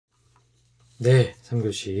네,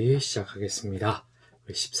 3교시 시작하겠습니다.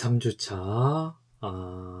 우리 13주차,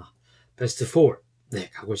 베스트 4.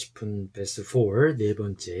 네, 가고 싶은 베스트 4, 네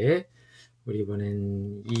번째. 우리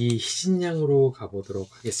이번엔 이 희진양으로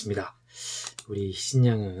가보도록 하겠습니다. 우리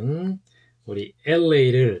희진양은 우리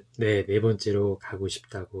LA를 네 번째로 가고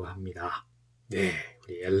싶다고 합니다. 네,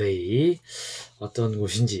 우리 LA 어떤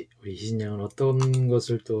곳인지, 우리 희진양은 어떤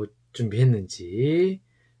것을 또 준비했는지,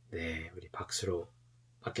 네, 우리 박수로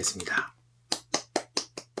받겠습니다.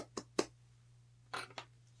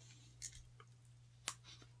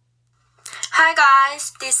 Hi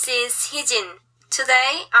guys, this is Hijin.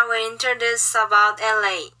 Today I will introduce about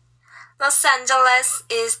LA. Los Angeles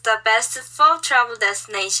is the best for travel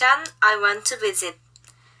destination I want to visit.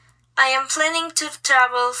 I am planning to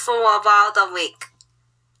travel for about a week.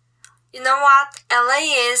 You know what? LA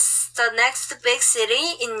is the next big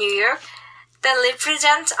city in New York that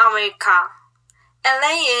represents America.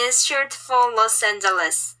 LA is short for Los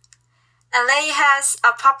Angeles. LA has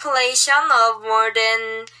a population of more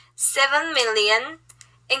than 7 million,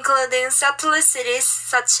 including satellite cities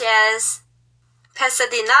such as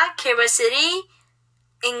Pasadena, Culver City,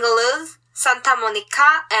 Inglewood, Santa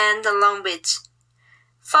Monica, and Long Beach,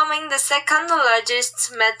 forming the second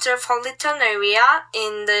largest metropolitan area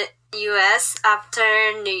in the US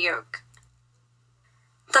after New York.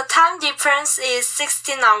 The time difference is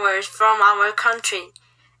 16 hours from our country,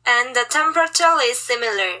 and the temperature is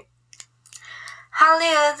similar.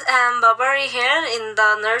 Hollywood and Beverly Hills in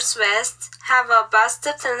the Northwest have a vast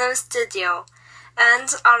film studio and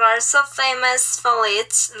are also famous for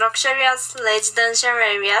its luxurious residential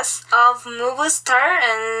areas of movie stars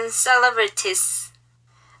and celebrities.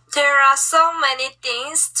 There are so many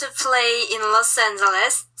things to play in Los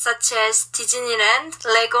Angeles, such as Disneyland,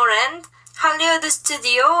 Legoland, Hollywood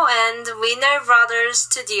Studio, and Warner Brothers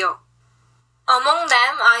Studio. Among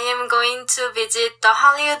them, I am going to visit the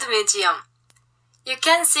Hollywood Museum. You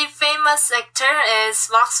can see famous actor as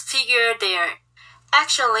wax figure there.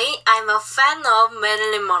 Actually, I'm a fan of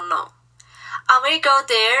Marilyn Monroe. I will go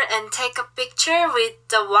there and take a picture with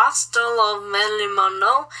the wax doll of Marilyn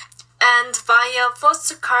Monroe and buy a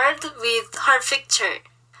postcard with her picture.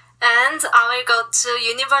 And I will go to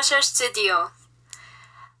Universal Studios.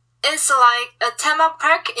 It's like a theme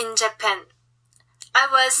park in Japan. I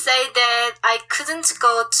will say that I couldn't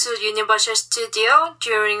go to Universal Studio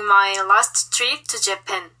during my last trip to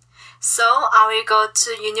Japan, so I will go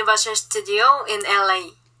to Universal Studio in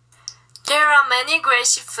LA. There are many great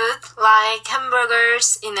food like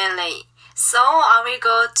hamburgers in LA, so I will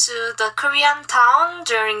go to the Korean town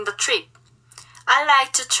during the trip. I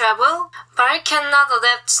like to travel, but I cannot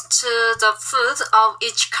adapt to the food of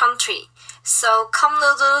each country, so cup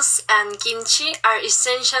noodles and kimchi are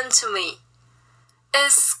essential to me.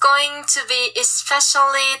 It's going to be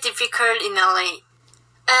especially difficult in LA.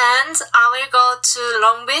 And I will go to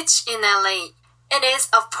Long Beach in LA. It is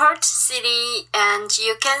a port city and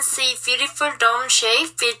you can see beautiful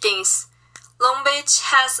dome-shaped buildings. Long Beach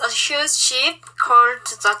has a huge ship called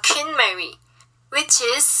the Queen Mary, which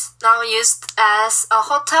is now used as a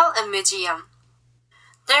hotel and museum.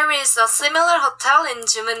 There is a similar hotel in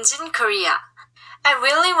Jumonjin, Korea. I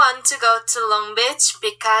really want to go to Long Beach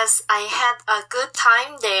because I had a good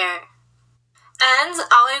time there. And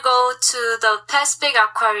I will go to the Pacific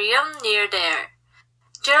Aquarium near there.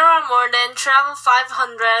 There are more than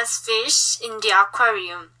 1,500 fish in the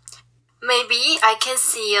aquarium. Maybe I can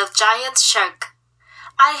see a giant shark.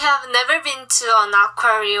 I have never been to an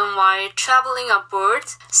aquarium while traveling abroad,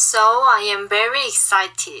 so I am very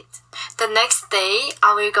excited. The next day,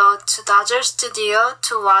 I will go to Dodger Studio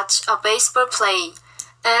to watch a baseball play.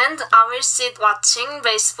 And I will sit watching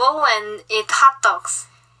baseball and eat hot dogs.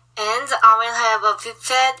 And I will have a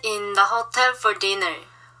buffet in the hotel for dinner.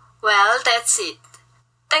 Well, that's it.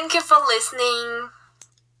 Thank you for listening.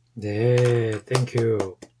 네,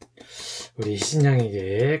 땡큐. 우리 희진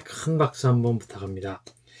양에게 큰 박수 한번 부탁합니다.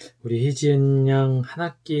 우리 희진 양 한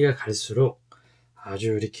학기가 갈수록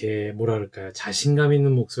아주 이렇게 뭐라 그럴까요? 자신감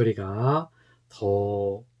있는 목소리가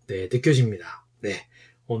더 느껴집니다. 네,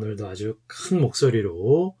 오늘도 아주 큰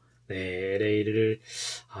목소리로 LA를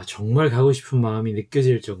정말 가고 싶은 마음이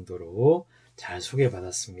느껴질 정도로 잘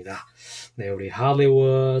소개받았습니다. 네, 우리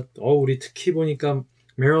할리우드, 우리 특히 보니까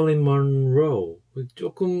메릴린 먼로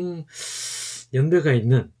조금 연배가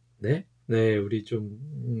있는 우리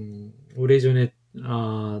좀 오래전에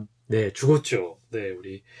죽었죠.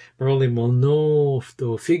 우리 메릴린 먼로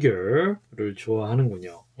피규어를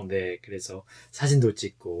좋아하는군요. 그래서 사진도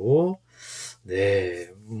찍고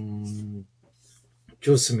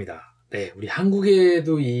좋습니다. 우리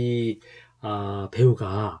한국에도 이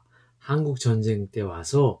배우가 한국 전쟁 때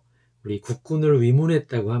와서 우리 국군을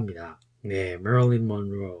위문했다고 합니다. 네, 메릴린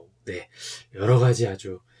먼로. 네, 여러 가지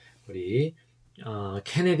아주 우리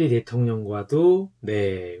케네디 대통령과도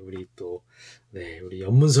네, 우리 또 네, 우리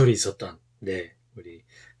연문설이 있었던 네, 우리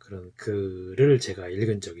그런 글을 제가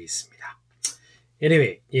읽은 적이 있습니다.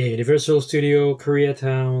 Anyway, 예, Universal Studio,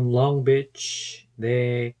 Koreatown, Long Beach,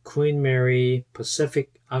 네, Queen Mary,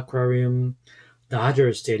 Pacific Aquarium, Dodger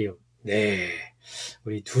Stadium. 네,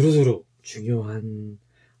 우리 두루두루 중요한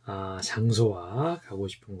장소와 가고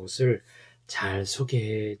싶은 곳을 잘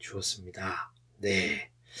소개해 주었습니다.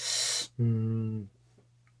 네,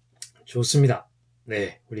 좋습니다.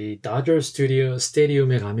 네, 우리 Dodger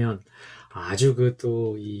스테디움에 가면 아주 그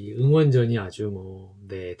또 이 응원전이 아주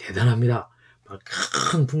네, 대단합니다. 막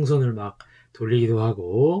큰 풍선을 막 돌리기도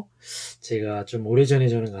하고, 제가 좀 오래전에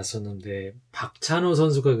저는 갔었는데, 박찬호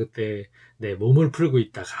선수가 그때, 네, 몸을 풀고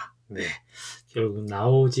있다가, 네, 결국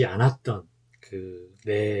나오지 않았던,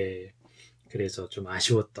 네, 그래서 좀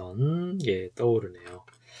아쉬웠던 게 떠오르네요.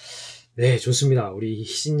 네, 좋습니다. 우리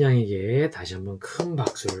희진 양에게 다시 한번 큰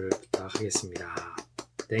박수를 부탁하겠습니다.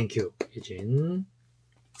 Thank you, 희진.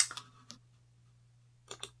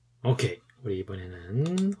 오케이. 우리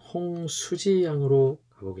이번에는 홍수지 양으로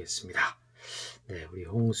가보겠습니다. 네, 우리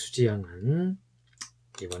홍수지 양은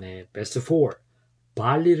이번에 베스트 4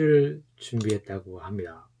 발리를 준비했다고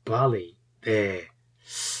합니다. 발리. 네.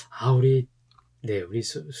 우리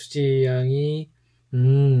수지 양이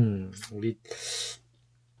우리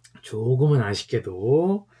조금은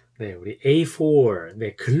아쉽게도 네, 우리 A4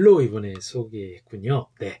 네, 글로 이번에 소개했군요.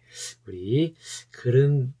 네. 우리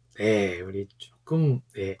글은 네, 우리 조금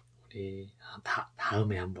네, 우리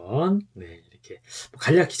다음에 한번 네, 이렇게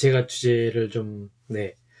간략히 제가 주제를 좀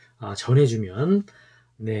네, 전해주면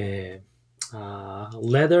네,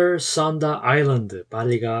 Leather Sonda Island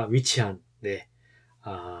발리가 위치한 네,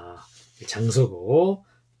 장소고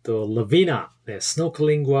또 라비나 네,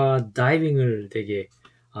 스노클링과 다이빙을 되게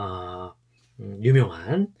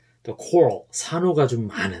유명한 또 코럴 산호가 좀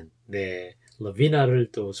많은 네,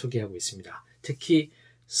 라비나를 또 소개하고 있습니다. 특히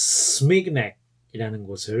스미그넥이라는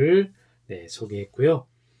곳을 네, 소개했고요.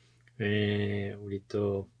 네, 우리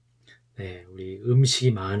또 네, 우리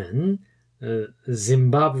음식이 많은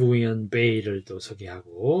짐바브웨안 베이를 또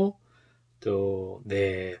소개하고 또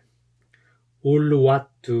네,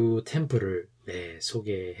 울루와투 템플을 네,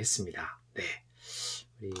 소개했습니다. 네,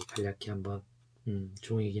 우리 간략히 한번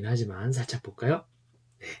종이긴 하지만 살짝 볼까요?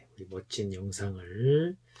 네, 우리 멋진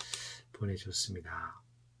영상을 보내줬습니다.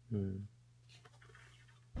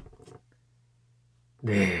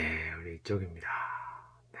 네, 우리 이쪽입니다.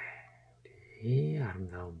 네, 우리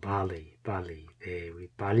아름다운 발리. 네, 우리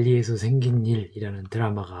발리에서 생긴 일이라는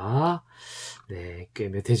드라마가 네, 꽤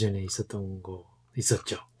몇 해 전에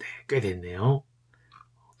있었죠. 네, 꽤 됐네요.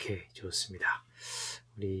 오케이, 좋습니다.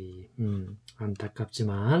 우리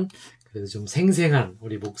안타깝지만 그래도 좀 생생한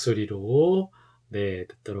우리 목소리로 네,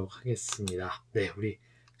 듣도록 하겠습니다. 네, 우리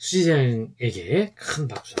수지장에게 큰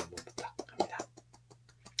박수 한번 부탁합니다.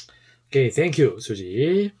 오케이, thank you,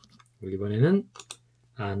 수지. 우리 이번에는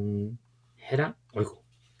안해랑, 어이구,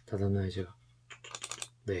 닫았나요, 제가?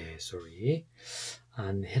 네, sorry.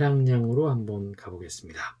 안해랑 양으로 한번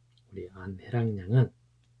가보겠습니다. 우리 안해랑 양은,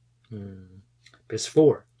 베스트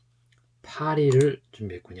 4, 파리를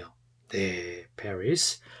준비했군요. 네,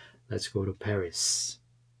 Paris. Let's go to Paris.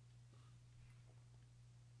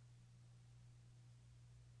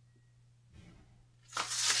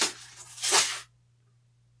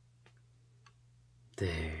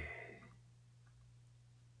 네.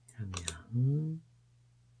 향양.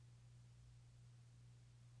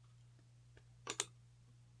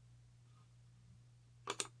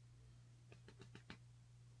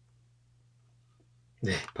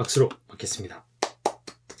 네, 박수로 받겠습니다.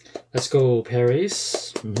 Let's go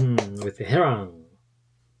Paris with the 해랑.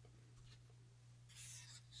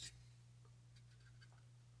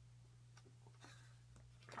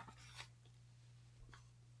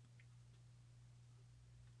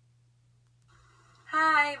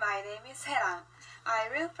 Hi, my name is Herang. I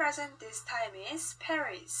will present this time is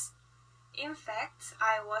Paris. In fact,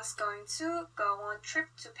 I was going to go on trip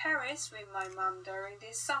to Paris with my mom during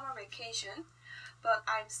this summer vacation, but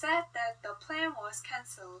I'm sad that the plan was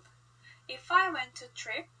cancelled. If I went to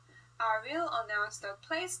trip, I will announce the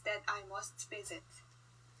place that I must visit.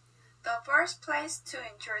 The first place to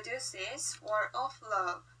introduce is Word of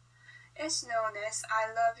Love. It's known as I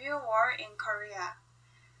Love You word in Korea.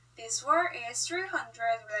 This word is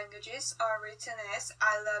 300 languages are written as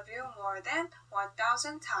I love you more than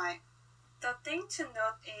 1,000 times. The thing to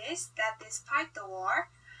note is that despite the war,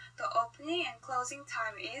 the opening and closing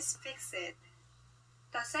time is fixed.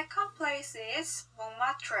 The second place is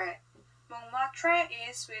Montmartre. Montmartre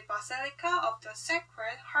is with Basilica of the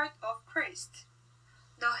Sacred Heart of Christ.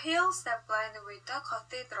 The hills that blend with the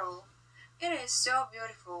cathedral. It is so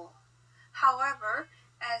beautiful. However,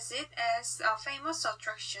 as it is a famous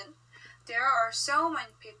attraction, there are so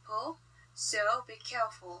many people, so be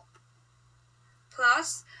careful.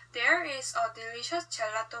 Plus, there is a delicious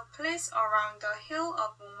gelato place around the hill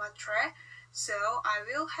of Montmartre, so I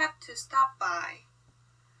will have to stop by.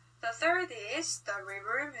 The third is the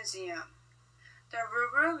River Museum. The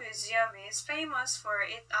River Museum is famous for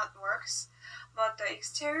its artworks, but the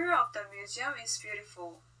exterior of the museum is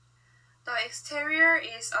beautiful. The exterior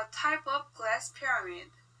is a type of glass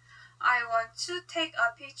pyramid. I want to take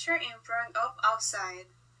a picture in front of outside.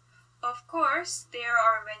 Of course, there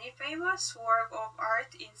are many famous works of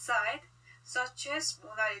art inside, such as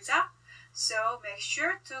Mona Lisa, so make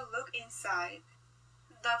sure to look inside.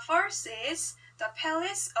 The first is the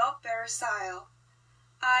Palace of Versailles.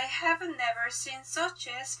 I have never seen such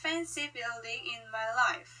a fancy building in my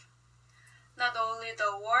life. Not only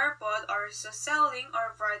the wall but also ceiling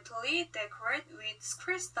are brightly decorated with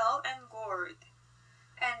crystal and gold.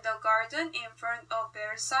 And the garden in front of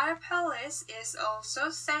Versailles Palace is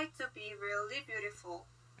also said to be really beautiful.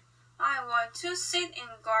 I want to sit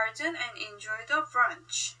in garden and enjoy the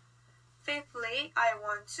brunch. Fifthly, I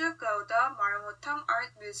want to go to the Marmotang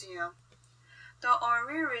Art Museum. The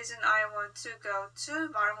only reason I want to go to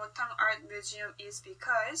Marmotang Art Museum is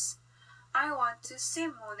because I want to see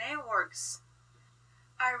Monet works.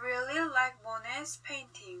 I really like Monet's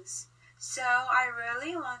paintings, so I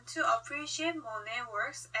really want to appreciate Monet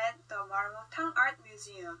works at the Marmotang Art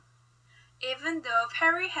Museum. Even though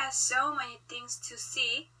Paris has so many things to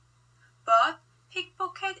see, but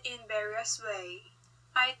pickpocket in various ways.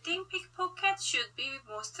 I think pickpockets should be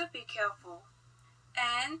most be careful.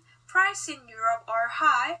 And prices in Europe are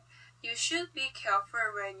high, you should be careful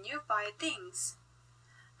when you buy things.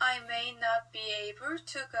 I may not be able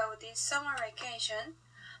to go this summer vacation,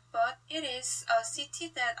 but it is a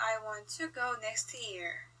city that I want to go next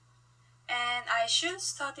year. And I should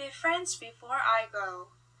study French before I go.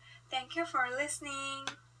 Thank you for listening.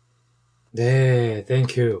 네,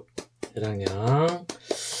 thank you. 1학년.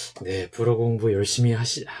 네, 불어 공부 열심히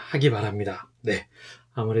하기 바랍니다. 네.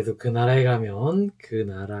 아무래도 그 나라에 가면 그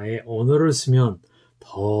나라의 언어를 쓰면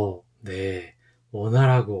더, 네,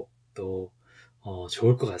 원활하고 또,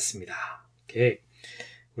 좋을 것 같습니다. 오케이.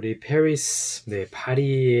 우리 파리스, 네,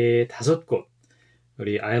 파리의 5곳.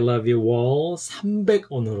 우리 I love you wall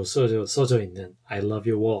 300언어로 써져 있는 I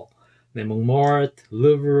love you wall. 네, 몽마르트,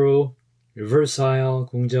 루브르, Versailles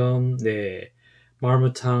궁전, 네,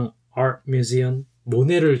 마르모탕 아트 뮤지엄,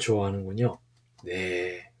 모네를 좋아하는군요.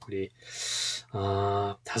 네, 우리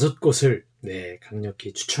 5곳을 네,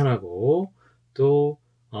 강력히 추천하고 또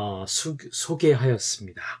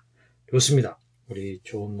소개하였습니다. 좋습니다. 우리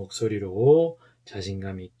좋은 목소리로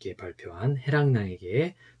자신감 있게 발표한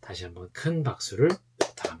해랑양에게 다시 한번 큰 박수를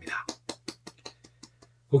부탁합니다.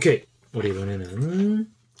 오케이, 우리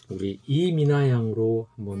이번에는 우리 이민아 양으로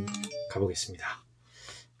한번 가보겠습니다.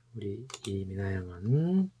 우리 이민아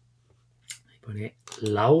양은 이번에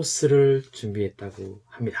라오스를 준비했다고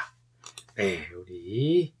합니다. 네,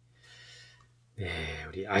 우리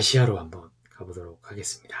아시아로 한번 가보도록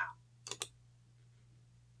하겠습니다.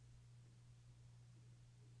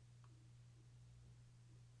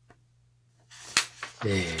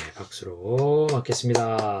 네, 박수로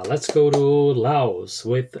맞겠습니다. Let's go to Laos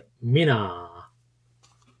with Mina.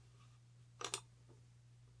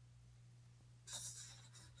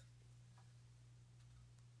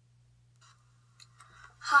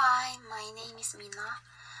 Hi, my name is Mina.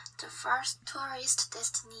 The first tourist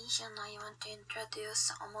destination I want to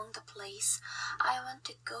introduce among the place I want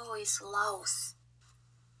to go is Laos.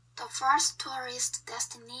 The first tourist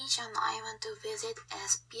destination I want to visit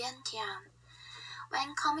is Vientiane.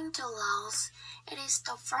 When coming to Laos, it is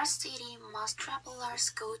the first city most travelers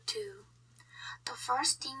go to. The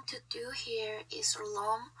first thing to do here is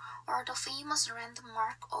Lom, or the famous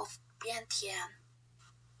landmark of Vientiane.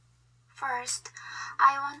 First,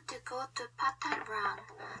 I want to go to Pathet Rang,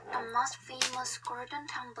 the most famous golden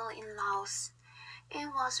temple in Laos. It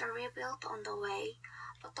was rebuilt on the way,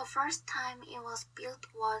 but the first time it was built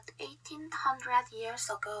was 1800 years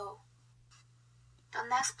ago. The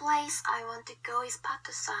next place I want to go is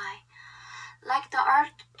Patosai. Like the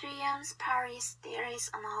Arc de Triomphe Paris, there is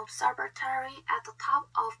an observatory at the top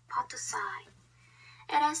of Patosai.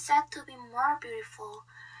 It is said to be more beautiful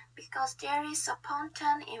because there is a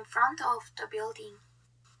fountain in front of the building.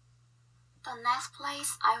 The next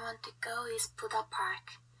place I want to go is Buddha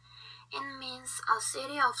Park. It means a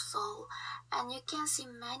city of soul, and you can see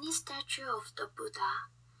many statues of the Buddha.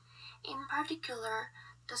 In particular,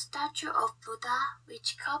 the statue of Buddha,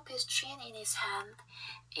 which cup his chin in his hand,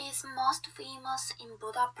 is most famous in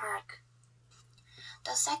Buddha Park.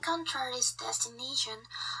 The second tourist destination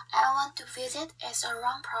I want to visit is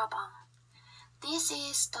Luang Prabang. This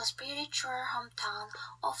is the spiritual hometown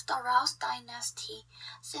of the Rouse dynasty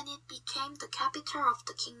since it became the capital of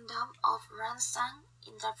the kingdom of Ransang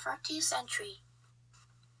in the 14th century.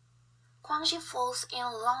 Guangxi Falls in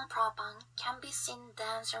Luang Prabang can be seen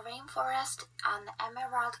dense rainforest and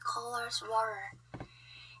emerald-colored water.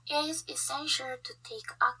 It is essential to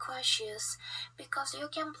take aqua shoes because you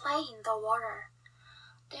can play in the water.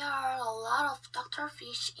 There are a lot of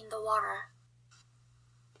doctorfish in the water.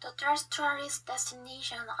 The third tourist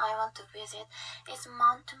destination I want to visit is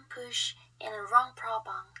Mountain Push in Luang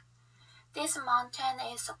Prabang. This mountain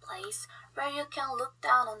is a place where you can look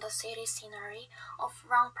down on the city scenery of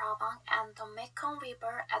Luang Prabang and the Mekong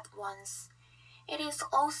River at once. It is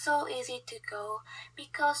also easy to go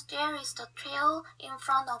because there is the trail in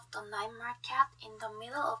front of the night market in the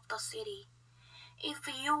middle of the city. If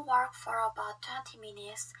you walk for about 20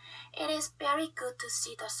 minutes, it is very good to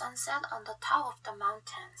see the sunset on the top of the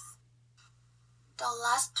mountains. The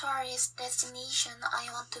last tourist destination I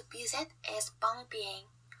want to visit is Bang Bieng.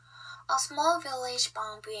 A small village,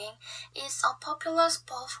 Bang Bieng, is a popular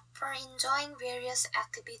spot for enjoying various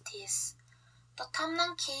activities. The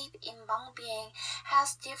Tamnan Cave in Bang Bieng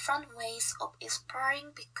has different ways of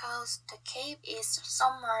exploring because the cave is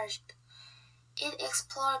submerged. It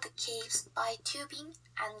explored the caves by tubing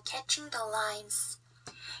and catching the lines.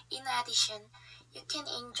 In addition, you can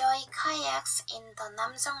enjoy kayaks in the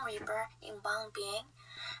Namsang River in Bang Bieng,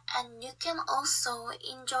 and you can also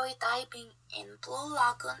enjoy diving in Blue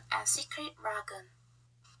Lagoon and Secret Lagoon.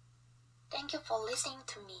 Thank you for listening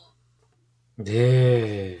to me.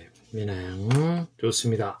 네, 미나양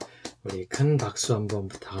좋습니다. 우리 큰 박수 한번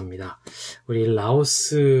부탁합니다. 우리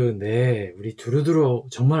라오스, 네, 우리 두루두루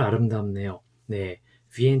정말 아름답네요. 네,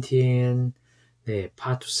 비엔티엔, 네,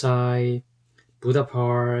 파투사이,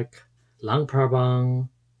 부다파크, 랑프라방,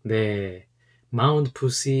 네, 마운트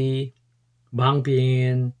푸시,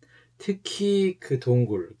 망비엔, 특히 그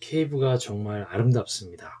동굴, 케이브가 정말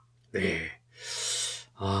아름답습니다. 네,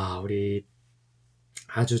 우리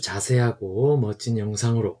아주 자세하고 멋진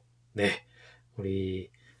영상으로, 네, 우리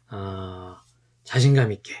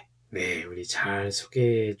자신감 있게, 네, 우리 잘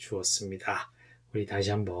소개해 주었습니다. 우리 다시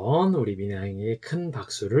한번 우리 미나에게 큰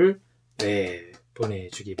박수를, 네,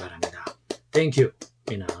 보내주기 바랍니다. Thank you,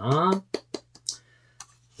 미나.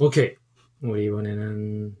 오케이, 우리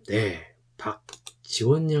이번에는, 네,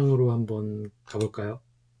 박지원 양으로 한번 가볼까요?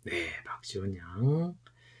 네, 박지원 양.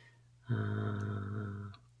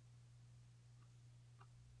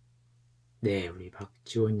 네, 우리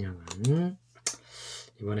박지원 양은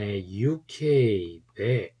이번에 UK,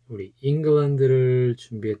 네, 우리 잉글랜드를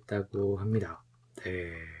준비했다고 합니다.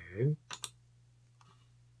 네.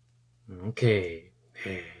 오케이.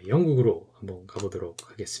 네, 영국으로 한번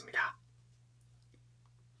가보도록 하겠습니다.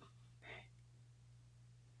 네.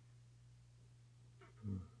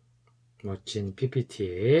 멋진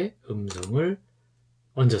PPT에 음성을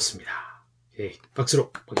얹었습니다. 오케이,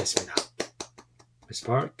 박수로 보겠습니다. Miss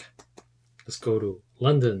Park. Let's go to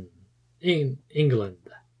London, in England.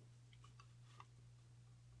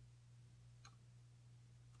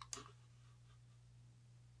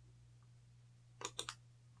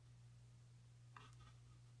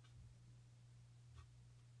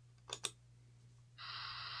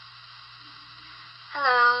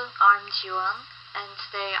 Hello, I'm Jiwon, and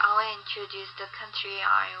today I will introduce the country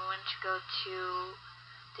I want to go to,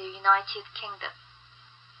 the United Kingdom.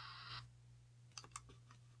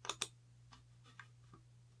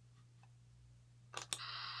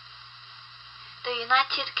 The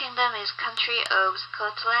United Kingdom is country of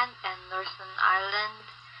Scotland and Northern Ireland,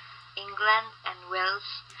 England and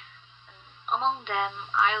Wales. Among them,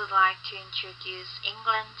 I would like to introduce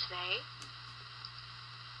England today.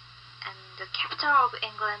 And the capital of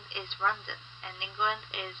England is London, and England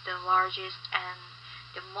is the largest and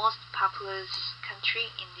the most populous country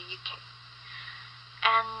in the UK.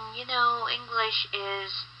 And you know, English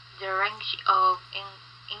is the language of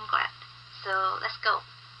England. So let's go.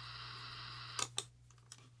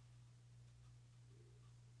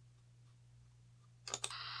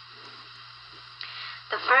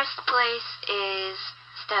 The first place is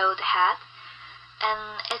Stourport Head,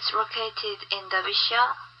 and it's located in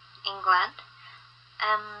Derbyshire, England.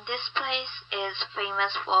 And this place is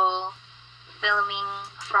famous for filming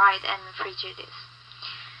Pride and Prejudice.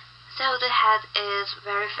 Stourport Head is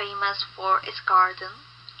very famous for its garden.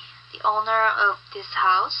 The owner of this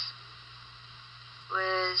house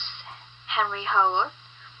was Henry Howard,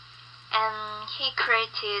 and he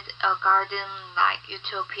created a garden-like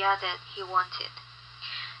utopia that he wanted.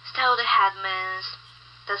 Stowed head means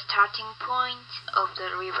the starting point of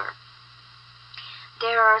the river.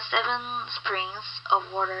 There are 7 springs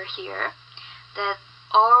of water here that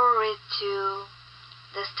all lead to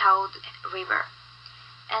the Stowed River.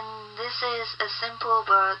 And this is a simple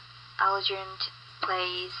but elegant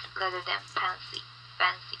place rather than fancy.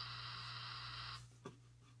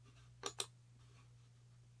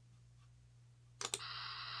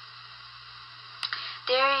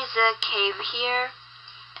 There is a cave here,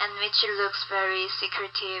 and which looks very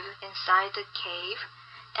secretive inside the cave,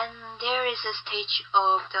 and there is a statue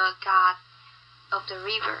of the god of the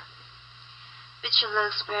river, which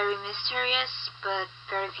looks very mysterious but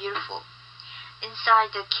very beautiful.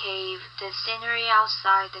 Inside the cave, the scenery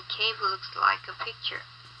outside the cave looks like a picture,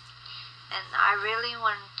 and I really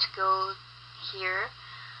want to go here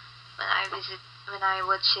when I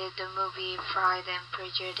watch the movie Pride and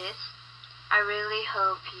Prejudice. I really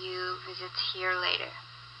hope you visit here later.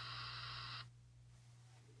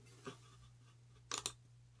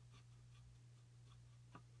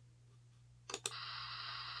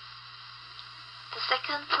 The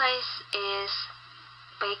second place is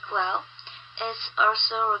Bakewell. It's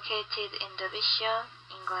also located in Derbyshire,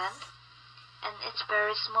 England, and it's a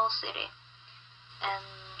very small city, and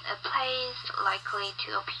a place likely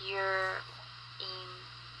to appear in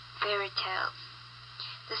fairy tales.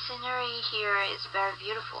 The scenery here is very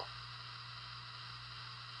beautiful.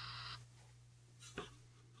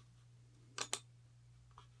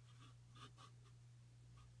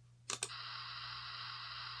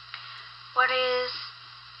 What is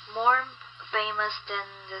more famous than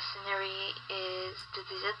the scenery is the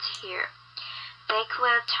dessert here.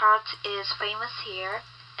 Bakewell tart is famous here,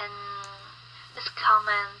 and it's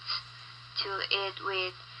common to eat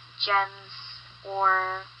with jams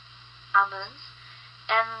or almonds,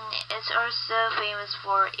 and it's also famous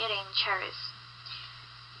for eating cherries.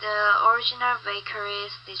 The original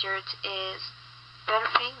bakery's dessert is very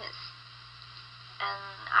famous,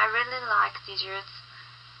 and I really like desserts,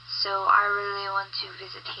 so I really want to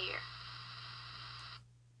visit here.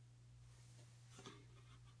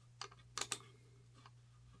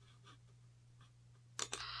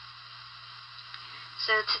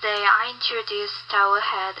 So today I introduced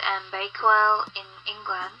Towerhead and Bakewell in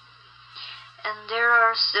England, and there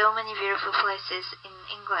are so many beautiful places in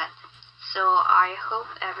England, so I hope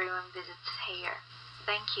everyone visits here.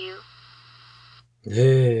 Thank you.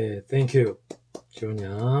 네, thank you.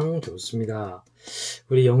 지원양 좋습니다.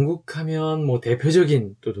 우리 영국 하면 뭐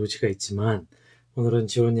대표적인 또 도시가 있지만 오늘은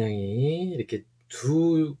지원양이 이렇게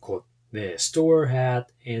두 곳, 네,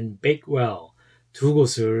 Storehead and Bakewell 두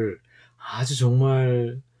곳을 아주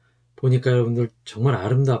정말 보니까 여러분들 정말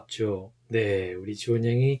아름답죠. 네, 우리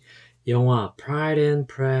지원양이 영화 Pride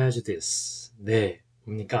and Prejudice, 네,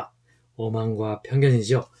 뭡니까? 오만과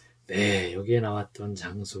편견이죠. 네, 여기에 나왔던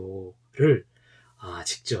장소를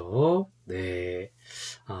직접 네,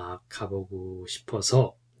 가보고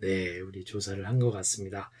싶어서 네, 우리 조사를 한 것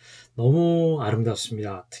같습니다. 너무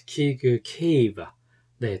아름답습니다. 특히 그 케이브,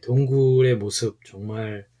 네, 동굴의 모습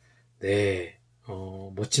정말 네,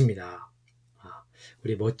 멋집니다.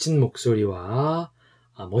 우리 멋진 목소리와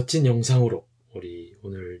멋진 영상으로 우리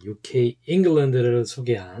오늘 UK 잉글랜드를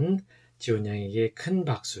소개한 지원 양에게 큰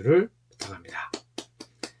박수를 부탁합니다.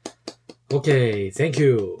 오케이, thank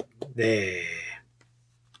you. 네.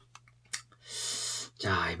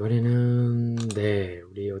 자, 이번에는 네,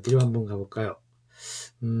 우리 어디로 한번 가볼까요?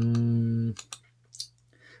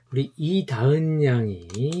 우리 이다은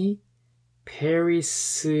양이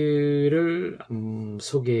페리스를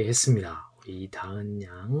소개했습니다. 우리 이다은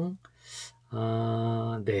양,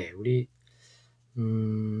 네, 우리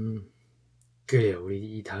그래요.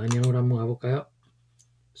 우리 이다은 양으로 한번 가볼까요?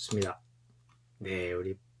 좋습니다. 네,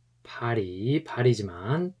 우리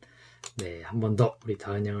파리지만 네, 한 번 더 우리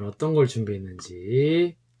다은 양은 어떤 걸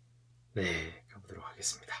준비했는지 네, 가보도록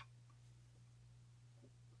하겠습니다.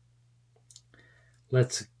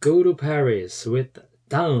 Let's go to Paris with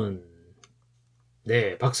다은.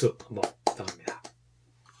 네, 박수 한번 부탁합니다.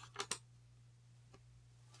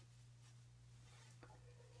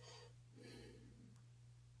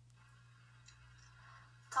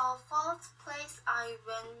 The first place I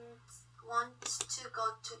want to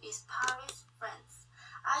go to is Paris, France.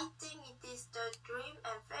 I think it is the dream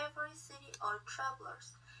and favorite city of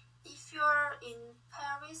travelers. If you're in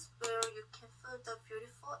Paris, where you can feel the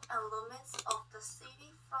beautiful elements of the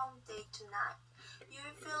city from day to night, you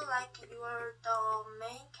will feel like you are the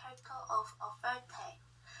main character of a fairy tale.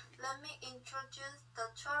 Let me introduce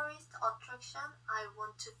the tourist attraction I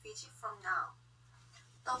want to visit from now.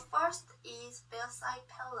 The first is Versailles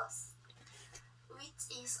Palace, which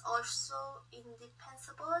is also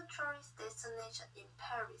indispensable tourist destination in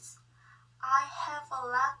Paris. I have a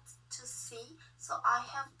lot to see, so I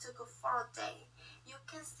have to go for a day. You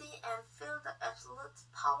can see and feel the absolute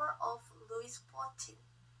power of Louis XIV.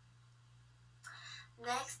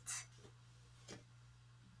 Next,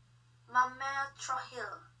 Montmartre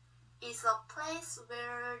Hill is a place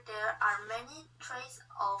where there are many traces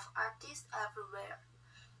of artists everywhere,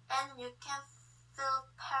 and you can feel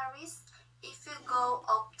Paris. If you go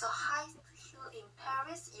up the highest hill in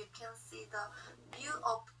Paris, you can see the view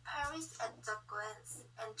of Paris at a glance,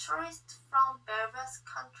 and tourists from various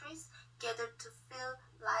countries gather to feel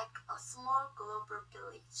like a small global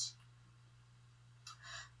village.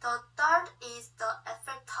 The third is the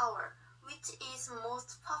Eiffel Tower, which is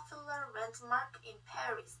most popular landmark in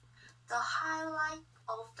Paris. The highlight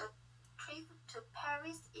of the trip to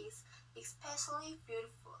Paris is especially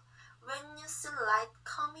beautiful when you see light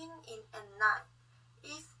coming in at night.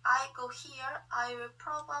 If I go here, I will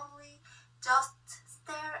probably just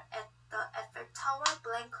stare at the Eiffel Tower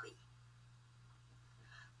blankly.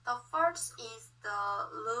 The fourth is the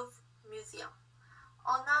Louvre Museum,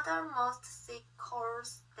 another must-see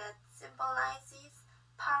course that symbolizes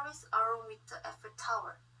Paris along with the Eiffel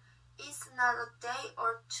Tower. It's not a day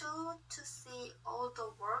or two to see all the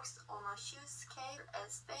works on a huge scale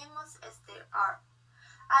as famous as they are.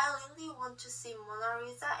 I really want to see Mona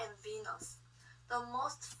Lisa and Venus, the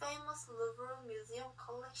most famous Louvre Museum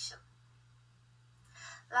collection.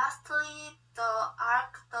 Lastly, the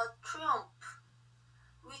Arc de Triomphe,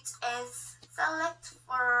 which is selected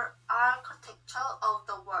for architecture of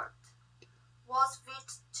the world, was built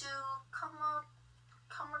to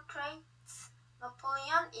commemorate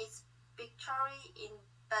Napoleon's victory in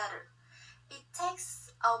battle. It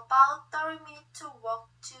takes about 30 minutes to walk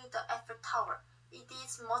to the Eiffel Tower. It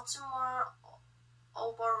is much more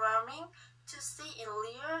overwhelming to see in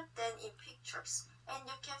real than in pictures, and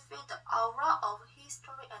you can feel the aura of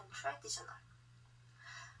history and tradition.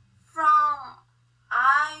 From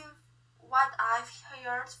what I've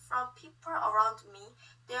heard from people around me,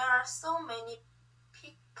 there are so many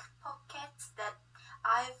pickpockets that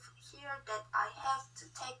I've heard that I have to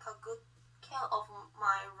take a good care of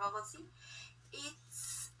my privacy.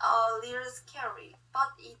 It's a little scary,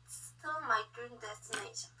 but it's still my dream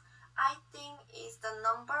destination. I think it's the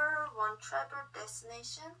 #1 travel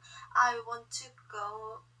destination I want to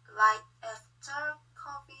go like after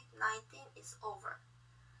COVID-19 is over.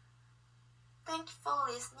 Thank you for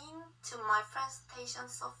listening to my presentation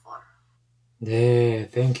so far. 네,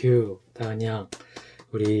 thank you, 다은 양.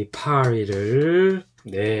 우리 파리를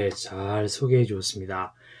잘 소개해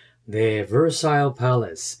주었습니다. 네, Versailles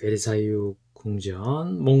Palace, 베르사유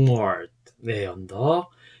궁전, 몽모르트, 언더.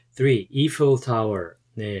 3. Eiffel Tower,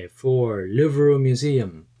 4. Louvre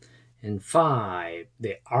Museum, and 5.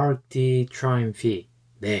 Arc de Triomphe,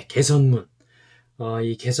 개선문.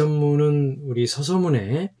 이 개선문은 우리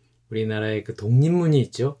서서문에 우리나라의 그 독립문이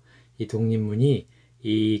있죠. 이 독립문이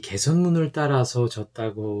이 개선문을 따라서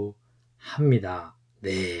졌다고 합니다.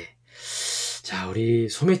 자, 우리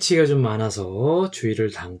소매치기가 좀 많아서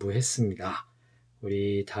주의를 당부했습니다.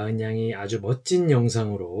 우리 다은 양이 아주 멋진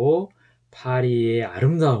영상으로 파리의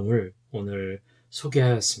아름다움을 오늘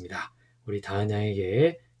소개하였습니다. 우리 다은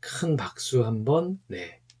양에게 큰 박수 한번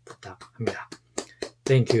부탁합니다.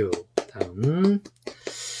 Thank you. 다음.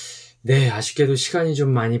 아쉽게도 시간이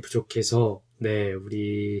좀 많이 부족해서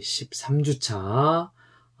우리 13주차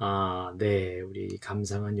우리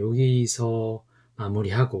감상은 여기서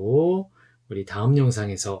마무리하고 우리 다음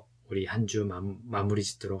영상에서 우리 한 주 마무리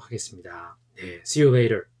짓도록 하겠습니다. See you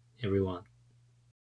later, everyone.